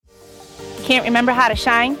Can't remember how to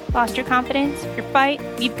shine? Lost your confidence? Your fight?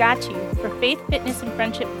 We've got you. Where faith, fitness, and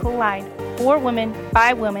friendship collide. For women,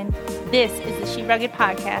 by women. This is the She Rugged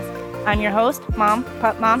Podcast. I'm your host, mom,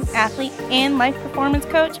 pup mom, athlete, and life performance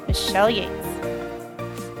coach, Michelle Yates.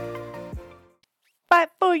 Fight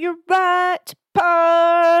for your right to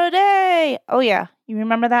party. Oh yeah, you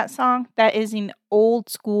remember that song? That is an old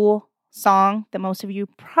school song that most of you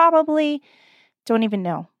probably don't even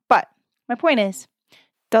know. But my point is,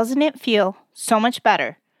 doesn't it feel so much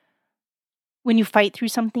better when you fight through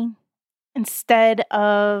something instead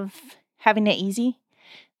of having it easy?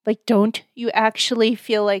 Like, don't you actually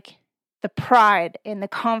feel like the pride and the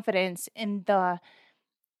confidence and the,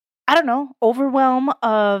 overwhelm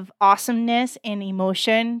of awesomeness and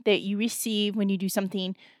emotion that you receive when you do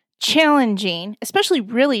something challenging, especially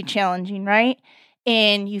really challenging, right?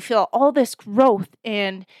 And you feel all this growth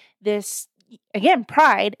and this, again,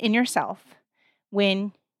 pride in yourself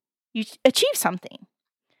when you achieve something.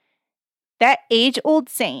 That age-old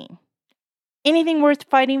saying, anything worth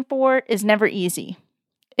fighting for is never easy,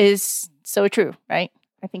 is so true, right?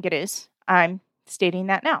 I think it is. I'm stating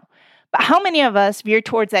that now. But how many of us veer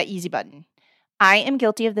towards that easy button? I am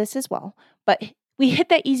guilty of this as well, but we hit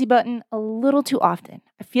that easy button a little too often.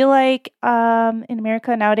 I feel like in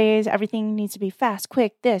America nowadays, everything needs to be fast,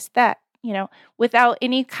 quick, this, that, without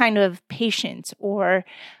any kind of patience or,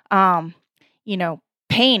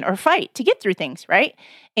 pain or fight to get through things, right?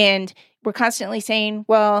 And we're constantly saying,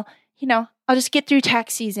 well, I'll just get through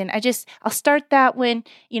tax season. I'll start that when,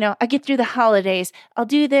 I get through the holidays. I'll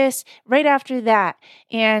do this right after that.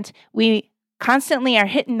 And we constantly are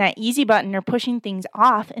hitting that easy button or pushing things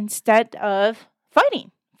off instead of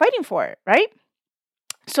fighting for it, right?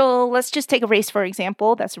 So let's just take a race, for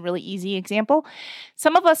example. That's a really easy example.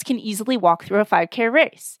 Some of us can easily walk through a 5K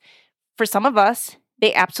race. For some of us,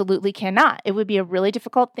 they absolutely cannot. It would be a really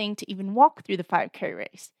difficult thing to even walk through the 5K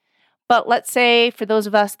race. But let's say for those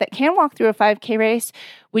of us that can walk through a 5K race,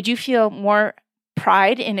 would you feel more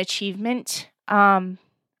pride and achievement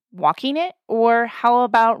walking it? Or how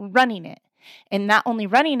about running it? And not only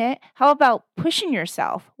running it, how about pushing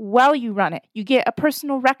yourself while you run it? You get a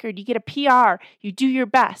personal record, you get a PR, you do your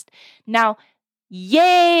best. Now,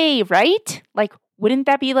 yay, right? Like, wouldn't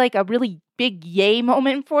that be like a really big yay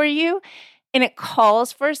moment for you? And it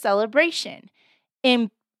calls for a celebration.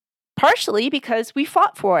 And partially because we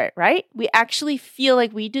fought for it, right? We actually feel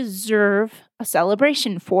like we deserve a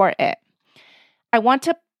celebration for it. I want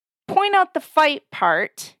to point out the fight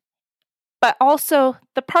part, but also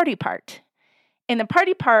the party part. And the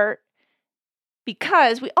party part,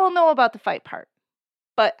 because we all know about the fight part,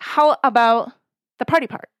 but how about the party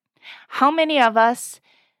part? How many of us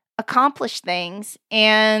accomplish things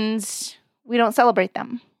and we don't celebrate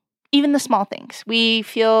them? Even the small things. We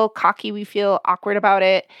feel cocky, we feel awkward about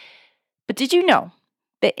it. But did you know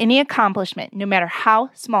that any accomplishment, no matter how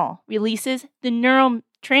small, releases the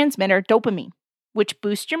neurotransmitter dopamine, which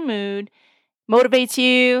boosts your mood, motivates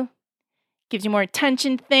you, gives you more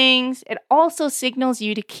attention to things. It also signals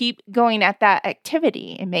you to keep going at that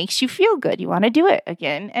activity. It makes you feel good. You want to do it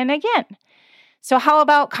again and again. So how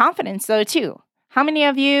about confidence, though, too? How many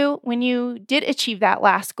of you, when you did achieve that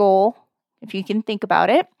last goal, if you can think about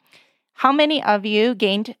it, how many of you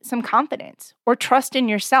gained some confidence or trust in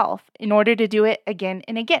yourself in order to do it again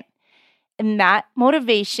and again? And that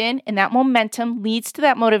motivation and that momentum leads to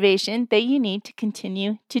that motivation that you need to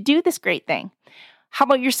continue to do this great thing. How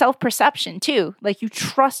about your self-perception too? Like, you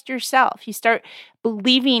trust yourself. You start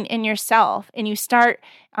believing in yourself and you start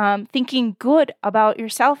thinking good about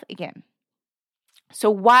yourself again.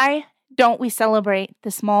 So why don't we celebrate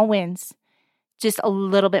the small wins just a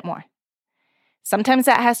little bit more? Sometimes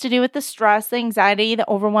that has to do with the stress, the anxiety, the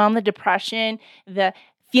overwhelm, the depression, the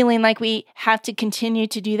feeling like we have to continue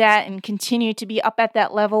to do that and continue to be up at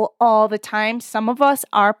that level all the time. Some of us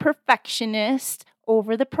are perfectionists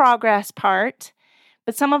over the progress part,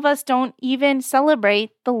 but some of us don't even celebrate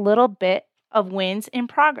the little bit of wins in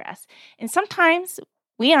progress. And sometimes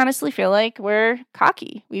we honestly feel like we're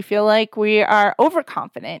cocky. We feel like we are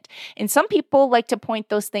overconfident. And some people like to point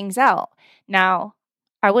those things out. Now,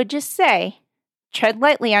 I would just say, tread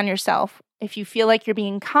lightly on yourself if you feel like you're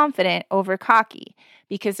being confident over cocky,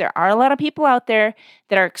 because there are a lot of people out there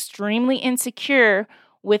that are extremely insecure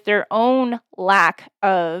with their own lack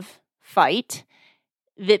of fight,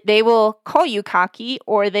 that they will call you cocky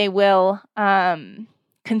or they will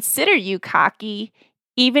consider you cocky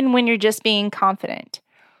even when you're just being confident.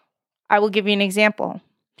 I will give you an example.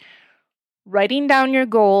 Writing down your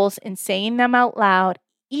goals and saying them out loud,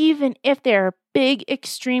 even if they're big,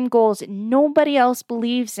 extreme goals that nobody else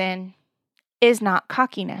believes in, is not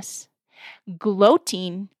cockiness.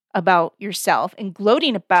 Gloating about yourself and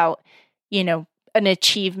gloating about, an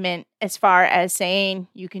achievement as far as saying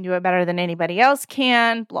you can do it better than anybody else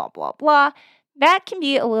can, blah, blah, blah, that can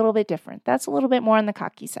be a little bit different. That's a little bit more on the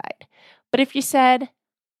cocky side. But if you said,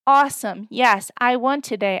 awesome, yes, I won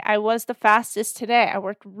today. I was the fastest today. I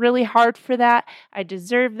worked really hard for that. I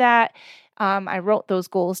deserve that. I wrote those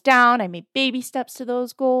goals down. I made baby steps to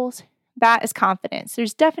those goals. That is confidence.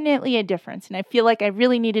 There's definitely a difference. And I feel like I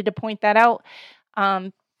really needed to point that out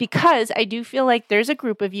because I do feel like there's a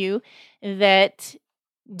group of you that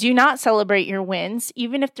do not celebrate your wins,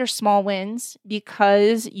 even if they're small wins,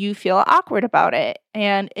 because you feel awkward about it.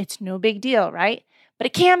 And it's no big deal, right? But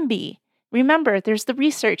it can be. Remember, there's the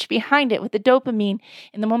research behind it with the dopamine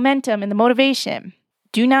and the momentum and the motivation.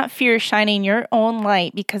 Do not fear shining your own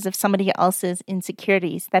light because of somebody else's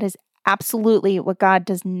insecurities. That is absolutely what God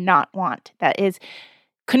does not want.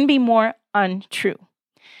 Couldn't be more untrue.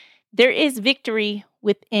 There is victory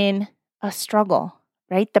within a struggle,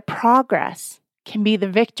 right? The progress can be the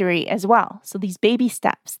victory as well. So these baby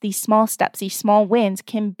steps, these small wins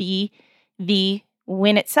can be the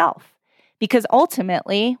win itself. Because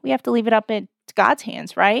ultimately, we have to leave it up in God's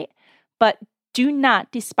hands, right? But do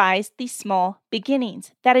not despise these small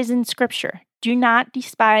beginnings. That is in Scripture. Do not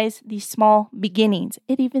despise these small beginnings.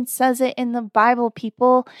 It even says it in the Bible,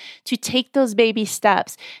 people, to take those baby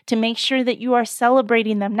steps, to make sure that you are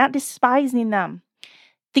celebrating them, not despising them.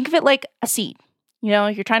 Think of it like a seed.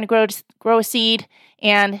 You're trying to grow a seed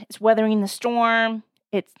and it's weathering the storm.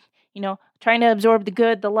 It's, trying to absorb the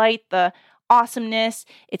good, the light, the awesomeness.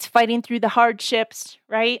 It's fighting through the hardships,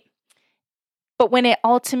 right? But when it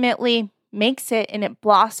ultimately makes it and it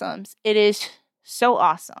blossoms, it is so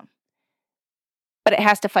awesome. But it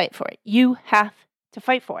has to fight for it. You have to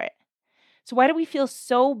fight for it. So why do we feel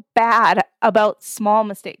so bad about small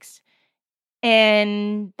mistakes?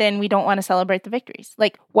 And then we don't want to celebrate the victories.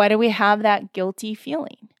 Like, why do we have that guilty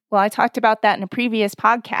feeling? Well, I talked about that in a previous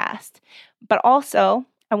podcast, but also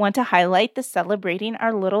I want to highlight the celebrating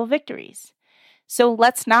our little victories. So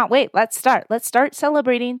let's not wait. Let's start. Let's start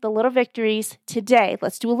celebrating the little victories today.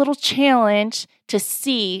 Let's do a little challenge to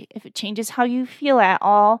see if it changes how you feel at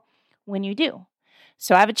all when you do.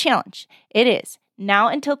 So I have a challenge. It is now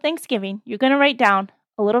until Thanksgiving, you're going to write down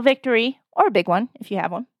a little victory or a big one if you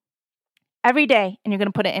have one every day, and you're going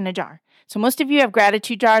to put it in a jar. So most of you have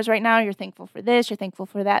gratitude jars right now. You're thankful for this. You're thankful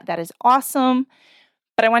for that. That is awesome.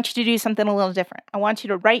 But I want you to do something a little different. I want you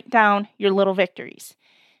to write down your little victories.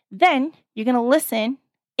 Then you're going to listen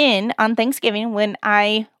in on Thanksgiving when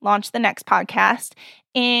I launch the next podcast,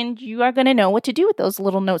 and you are going to know what to do with those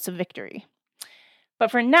little notes of victory. But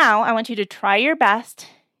for now, I want you to try your best,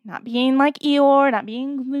 not being like Eeyore, not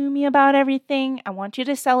being gloomy about everything. I want you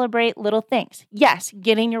to celebrate little things. Yes,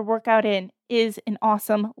 getting your workout in is an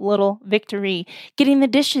awesome little victory. Getting the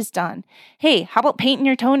dishes done. Hey, how about painting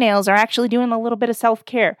your toenails or actually doing a little bit of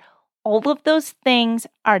self-care? All of those things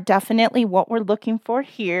are definitely what we're looking for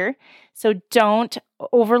here. So don't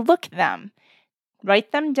overlook them.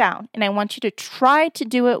 Write them down. And I want you to try to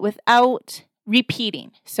do it without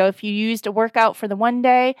repeating. So if you used a workout for the one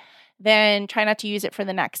day, then try not to use it for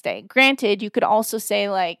the next day. Granted, you could also say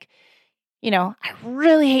like, I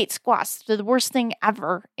really hate squats. They're the worst thing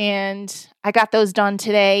ever. And I got those done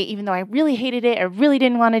today, even though I really hated it. I really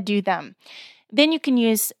didn't want to do them. Then you can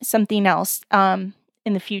use something else in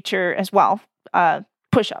the future as well,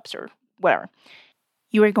 push-ups or whatever.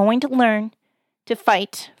 You are going to learn to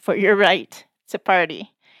fight for your right to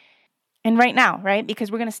party. And right now, right?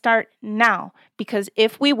 Because we're going to start now. Because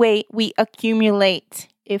if we wait, we accumulate.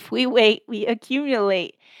 If we wait, we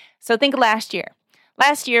accumulate. So think of last year.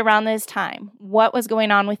 Last year around this time, what was going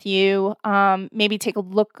on with you? Maybe take a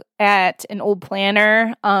look at an old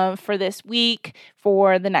planner for this week,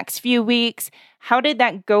 for the next few weeks. How did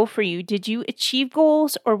that go for you? Did you achieve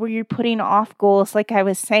goals or were you putting off goals like I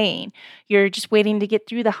was saying? You're just waiting to get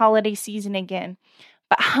through the holiday season again.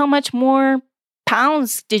 But how much more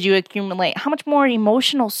pounds did you accumulate? How much more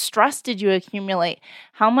emotional stress did you accumulate?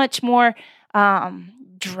 How much more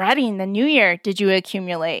dreading the new year did you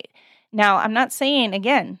accumulate? Now, I'm not saying,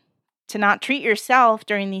 again, to not treat yourself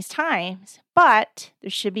during these times, but there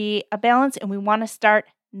should be a balance, and we want to start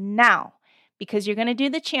now because you're going to do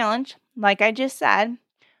the challenge, like I just said,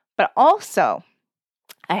 but also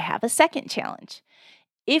I have a second challenge.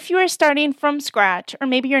 If you are starting from scratch, or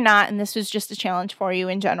maybe you're not, and this was just a challenge for you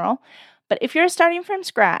in general, but if you're starting from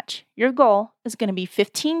scratch, your goal is going to be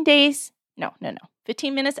 15 minutes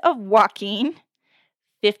of walking,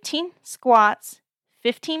 15 squats,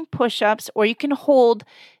 15 push-ups, or you can hold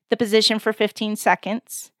the position for 15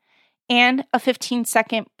 seconds, and a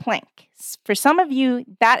 15-second plank. For some of you,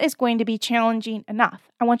 that is going to be challenging enough.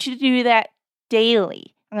 I want you to do that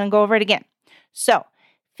daily. I'm going to go over it again. So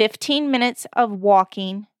 15 minutes of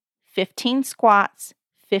walking, 15 squats,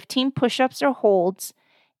 15 push-ups or holds,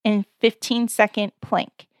 and 15-second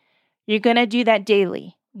plank. You're going to do that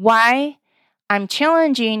daily. Why? I'm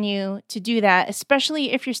challenging you to do that,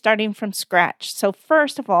 especially if you're starting from scratch. So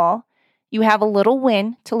first of all, you have a little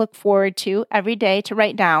win to look forward to every day to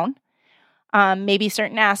write down, maybe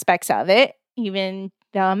certain aspects of it, even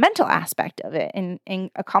the mental aspect of it, and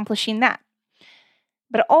accomplishing that.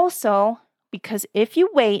 But also, because if you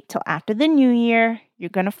wait till after the new year, you're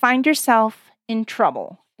going to find yourself in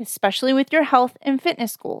trouble, especially with your health and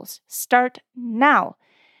fitness goals. Start now.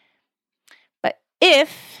 But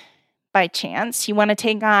if, by chance, you want to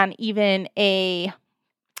take on even a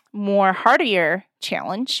more hardier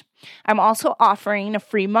challenge, I'm also offering a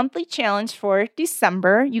free monthly challenge for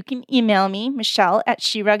December. You can email me,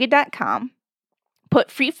 michelle@sherugged.com.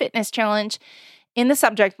 Put free fitness challenge in the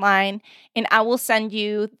subject line, and I will send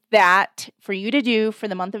you that for you to do for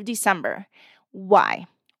the month of December. Why?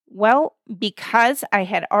 Well, because I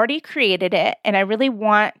had already created it, and I really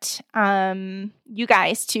want you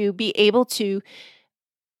guys to be able to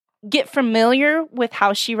get familiar with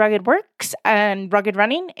how She Rugged works and rugged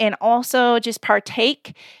running, and also just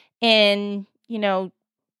partake in,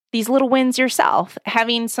 these little wins yourself,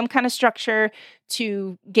 having some kind of structure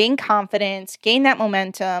to gain confidence, gain that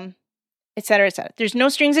momentum, et cetera, et cetera. There's no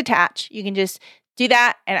strings attached. You can just do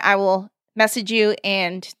that, and I will message you,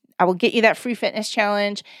 and I will get you that free fitness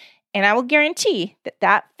challenge, and I will guarantee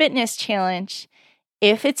that fitness challenge,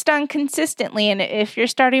 if it's done consistently and if you're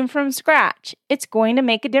starting from scratch, it's going to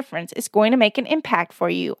make a difference. It's going to make an impact for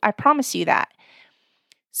you. I promise you that.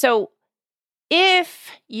 So if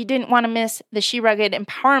you didn't want to miss the She Rugged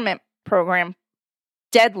Empowerment Program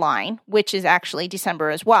deadline, which is actually December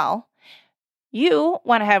as well, you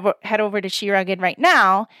want to head over to She Rugged right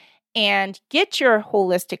now and get your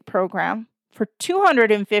holistic program for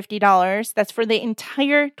 $250. That's for the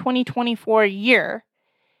entire 2024 year.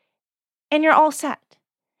 And you're all set.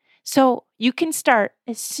 So you can start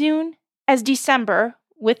as soon as December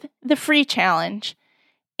with the free challenge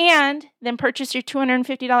and then purchase your $250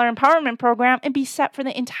 empowerment program and be set for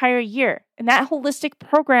the entire year. And that holistic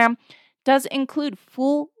program does include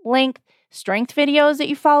full-length strength videos that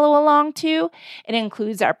you follow along to. It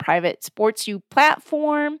includes our private Sports U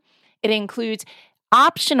platform. It includes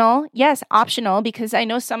optional, because I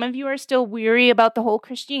know some of you are still weary about the whole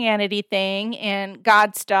Christianity thing and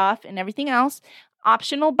God stuff and everything else.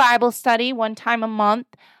 Optional Bible study 1 time a month.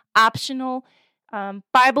 Optional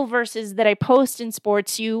Bible verses that I post in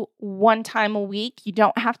Sports U 1 time a week. You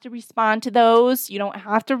don't have to respond to those. You don't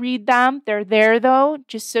have to read them. They're there, though,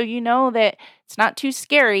 just so you know that it's not too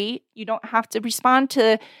scary. You don't have to respond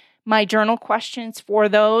to my journal questions for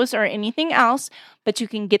those or anything else, but you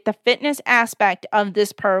can get the fitness aspect of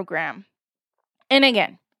this program. And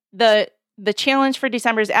again, the challenge for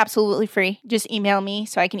December is absolutely free. Just email me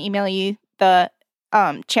so I can email you the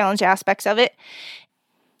challenge aspects of it.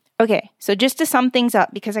 Okay, so just to sum things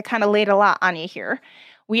up, because I kind of laid a lot on you here,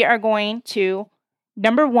 we are going to,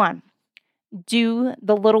 number 1, do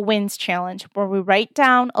the little wins challenge, where we write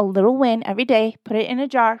down a little win every day, put it in a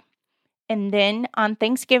jar, and then on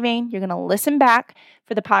Thanksgiving, you're going to listen back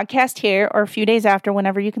for the podcast here, or a few days after,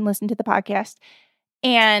 whenever you can listen to the podcast,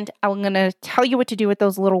 and I'm going to tell you what to do with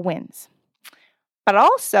those little wins. But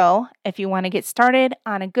also, if you want to get started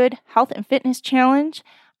on a good health and fitness challenge,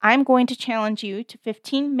 I'm going to challenge you to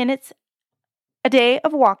 15 minutes a day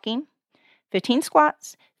of walking, 15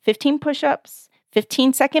 squats, 15 push-ups,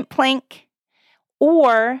 15-second plank,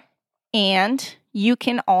 and you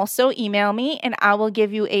can also email me and I will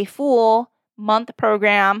give you a full month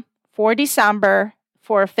program for December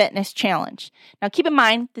for a fitness challenge. Now, keep in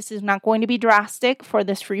mind, this is not going to be drastic for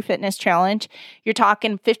this free fitness challenge. You're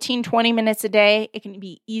talking 15, 20 minutes a day. It can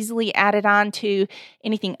be easily added on to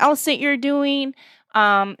anything else that you're doing.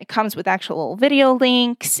 It comes with actual video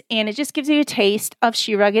links, and it just gives you a taste of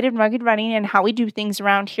She Rugged and rugged running and how we do things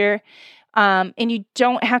around here. And you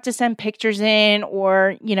don't have to send pictures in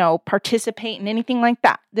or, participate in anything like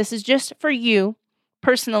that. This is just for you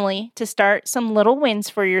personally to start some little wins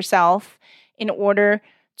for yourself in order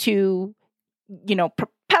to,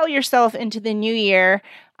 propel yourself into the new year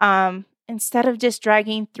instead of just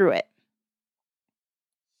dragging through it.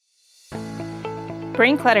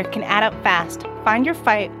 Brain clutter can add up fast. Find your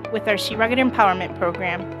fight with our She Rugged Empowerment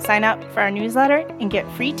Program. Sign up for our newsletter and get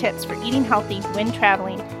free tips for eating healthy when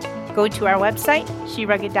traveling. Go to our website,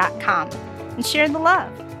 sherugged.com, and share the love.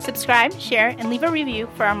 Subscribe, share, and leave a review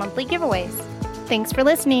for our monthly giveaways. Thanks for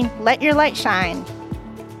listening. Let your light shine.